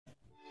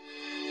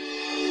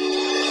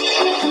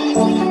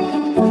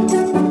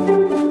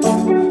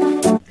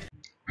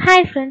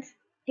Hi friends,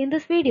 in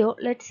this video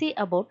let's see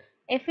about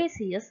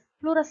FACS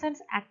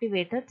fluorescence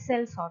activated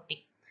cell sorting.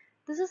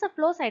 This is a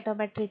flow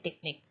cytometry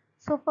technique.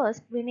 So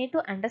first we need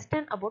to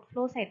understand about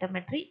flow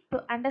cytometry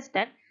to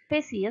understand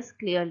FACS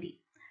clearly.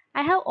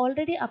 I have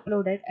already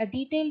uploaded a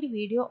detailed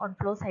video on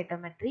flow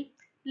cytometry.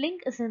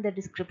 Link is in the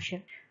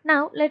description.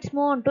 Now let's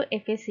move on to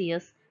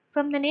FACS.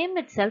 From the name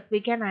itself we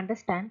can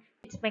understand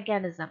its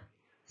mechanism.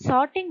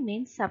 Sorting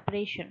means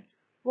separation.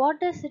 What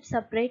does it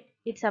separate?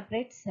 It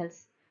separates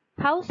cells.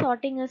 How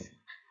sorting is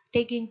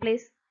taking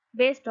place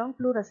based on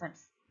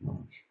fluorescence.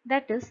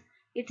 That is,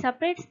 it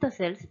separates the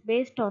cells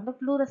based on the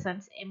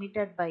fluorescence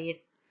emitted by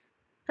it.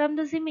 From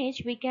this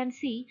image, we can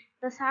see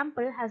the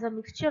sample has a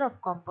mixture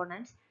of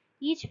components,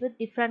 each with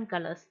different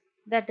colors,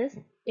 that is,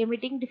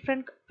 emitting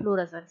different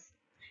fluorescence.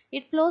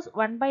 It flows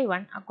one by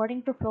one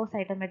according to flow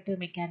cytometry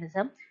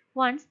mechanism.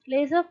 Once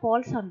laser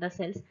falls on the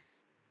cells,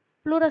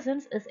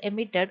 fluorescence is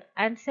emitted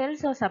and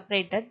cells are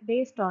separated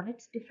based on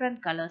its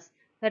different colors,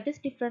 that is,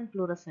 different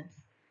fluorescence.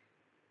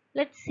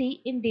 Let's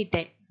see in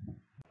detail.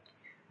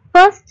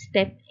 First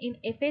step in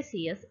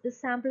FACS is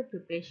sample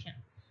preparation.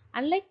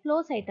 Unlike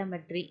flow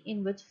cytometry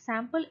in which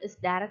sample is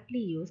directly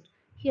used,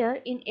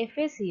 here in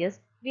FACS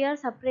we are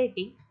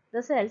separating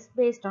the cells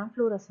based on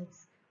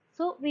fluorescence.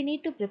 So we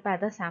need to prepare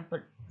the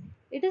sample.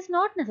 It is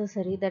not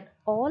necessary that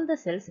all the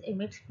cells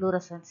emit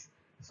fluorescence.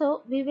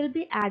 So we will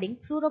be adding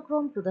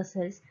fluorochrome to the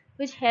cells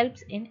which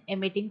helps in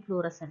emitting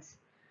fluorescence.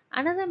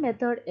 Another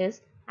method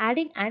is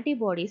adding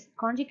antibodies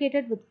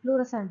conjugated with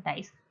fluorescent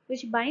dyes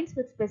which binds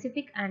with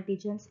specific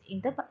antigens in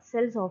the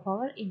cells of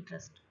our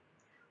interest.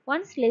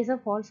 Once laser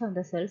falls on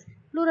the cells,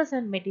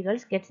 fluorescent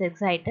materials gets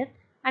excited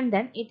and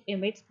then it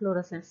emits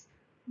fluorescence.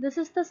 This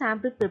is the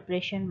sample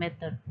preparation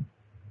method.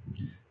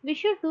 We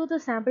should do the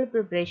sample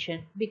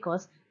preparation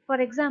because, for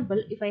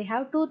example, if I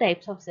have two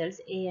types of cells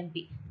A and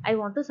B, I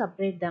want to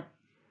separate them.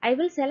 I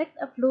will select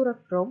a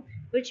fluorochrome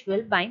which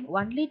will bind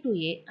only to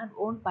A and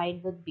won't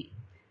bind with B.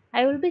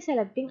 I will be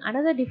selecting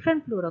another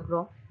different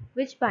fluorochrome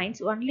which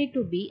binds only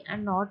to B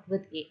and not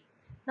with A.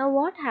 Now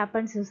what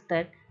happens is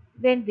that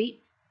when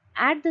we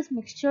add this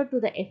mixture to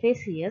the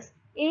FACS,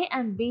 A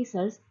and B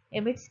cells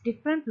emits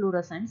different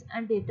fluorescence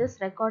and it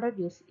is recorded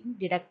using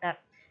detector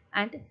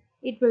and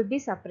it will be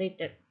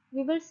separated.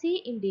 We will see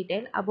in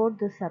detail about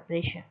this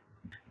separation.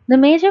 The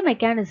major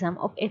mechanism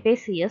of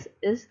FACS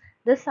is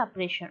this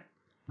separation.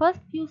 First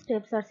few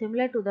steps are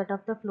similar to that of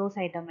the flow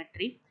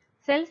cytometry.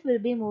 Cells will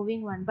be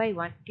moving one by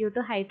one due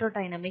to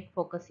hydrodynamic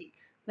focusing.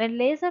 When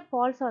laser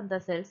falls on the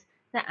cells,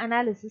 the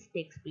analysis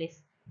takes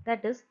place.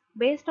 That is,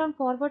 based on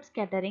forward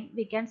scattering,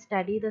 we can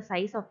study the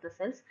size of the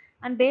cells,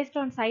 and based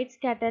on side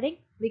scattering,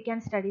 we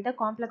can study the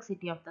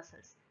complexity of the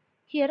cells.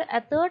 Here,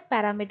 a third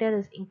parameter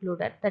is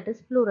included, that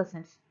is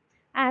fluorescence.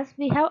 As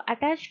we have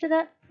attached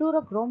the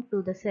fluorochrome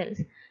to the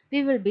cells,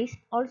 we will be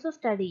also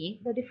studying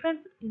the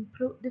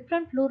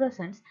different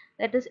fluorescence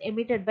that is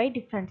emitted by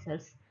different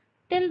cells.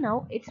 Till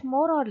now, it's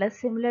more or less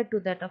similar to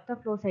that of the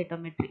flow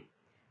cytometry.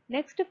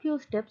 Next few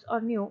steps are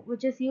new,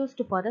 which is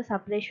used for the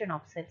separation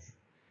of cells.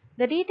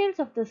 The details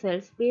of the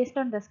cells based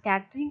on the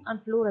scattering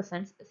and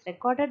fluorescence is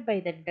recorded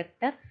by the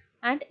detector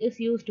and is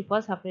used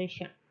for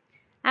separation.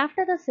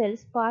 After the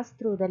cells pass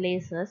through the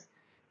lasers,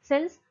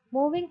 cells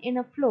moving in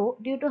a flow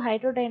due to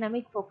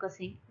hydrodynamic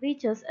focusing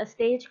reaches a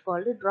stage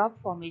called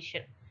drop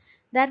formation.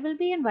 There will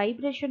be a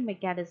vibration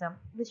mechanism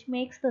which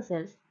makes the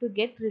cells to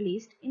get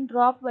released in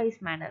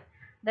drop-wise manner.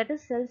 That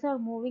is, cells are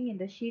moving in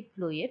the sheet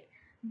fluid.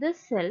 These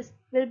cells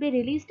will be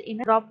released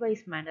in a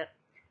drop-wise manner.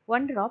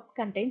 One drop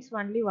contains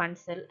only one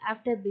cell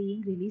after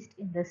being released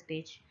in this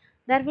stage.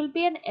 There will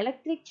be an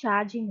electric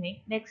charging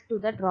ring next to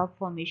the drop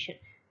formation.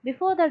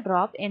 Before the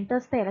drop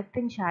enters the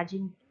electric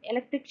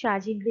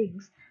charging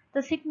rings,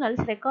 the signals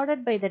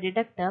recorded by the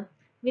detector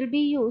will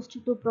be used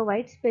to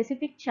provide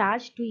specific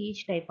charge to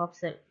each type of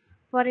cell.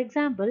 For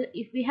example,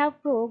 if we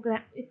have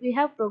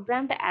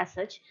programmed as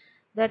such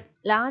that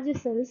large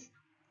cells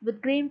with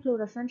green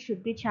fluorescence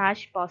should be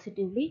charged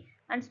positively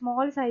and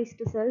small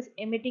sized cells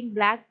emitting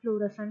black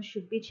fluorescence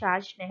should be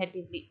charged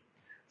negatively.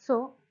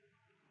 So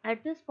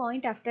at this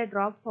point after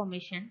drop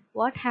formation,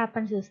 what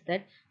happens is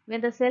that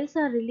when the cells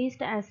are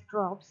released as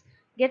drops,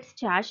 gets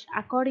charged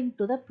according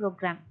to the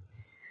program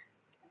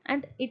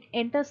and it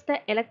enters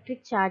the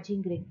electric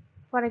charging ring.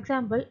 For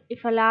example,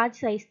 if a large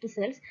sized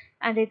cells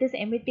and it is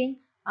emitting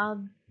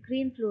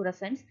green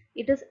fluorescence,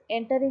 it is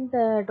entering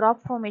the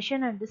drop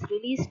formation and is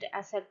released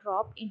as a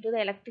drop into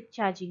the electric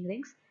charging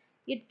rings.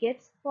 It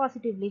gets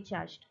positively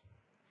charged.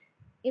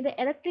 In the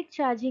electric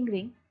charging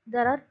ring,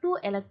 there are two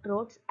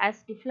electrodes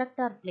as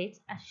deflector plates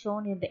as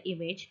shown in the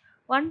image.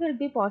 One will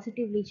be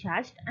positively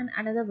charged and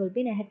another will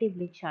be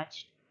negatively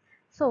charged.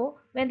 So,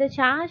 when the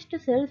charged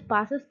cells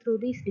passes through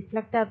these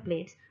deflector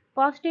plates,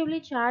 positively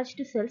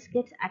charged cells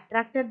gets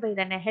attracted by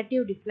the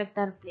negative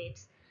deflector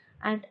plates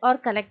and are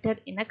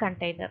collected in a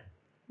container.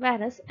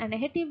 Whereas a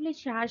negatively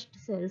charged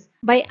cells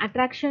by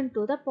attraction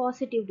to the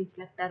positive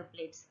deflector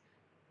plates.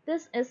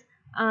 This is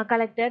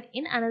collected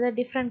in another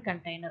different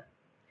container.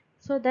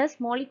 So thus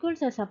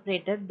molecules are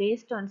separated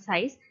based on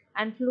size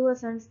and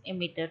fluorescence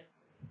emitted.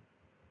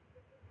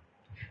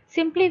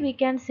 Simply we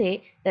can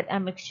say that a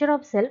mixture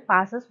of cell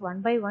passes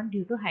one by one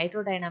due to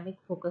hydrodynamic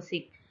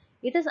focusing.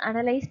 It is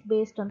analyzed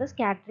based on the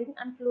scattering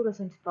and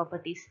fluorescence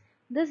properties.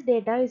 This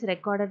data is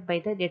recorded by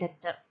the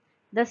detector.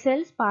 The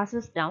cells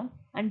passes down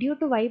and due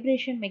to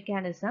vibration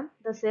mechanism,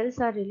 the cells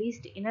are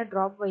released in a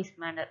dropwise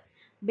manner.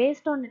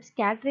 Based on its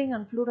scattering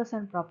and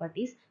fluorescent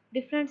properties,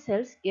 different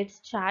cells gets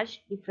charged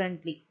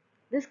differently.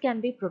 This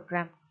can be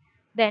programmed.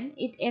 Then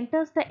it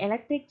enters the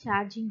electric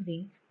charging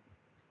ring,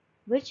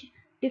 which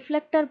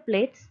deflector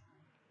plates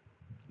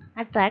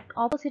attract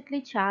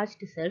oppositely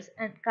charged cells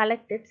and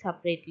collect it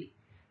separately.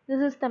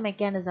 This is the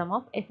mechanism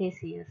of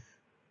FACS.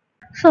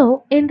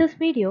 So in this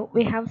video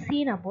we have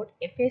seen about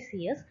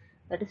FACS,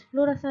 that is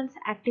fluorescence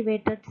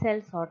activated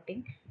cell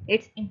sorting,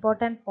 its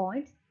important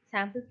points,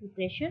 sample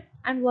preparation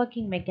and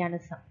working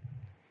mechanism.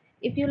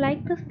 If you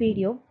like this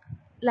video,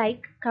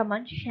 like,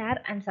 comment,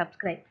 share and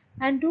subscribe,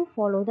 and do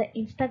follow the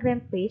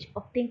Instagram page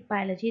of Think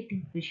Biology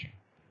Think Vision.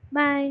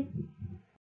 Bye.